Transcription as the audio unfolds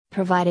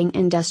providing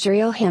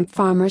industrial hemp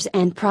farmers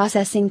and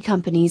processing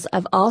companies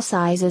of all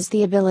sizes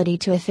the ability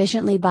to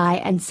efficiently buy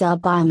and sell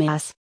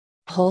biomass.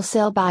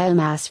 Wholesale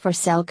biomass for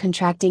sale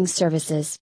contracting services.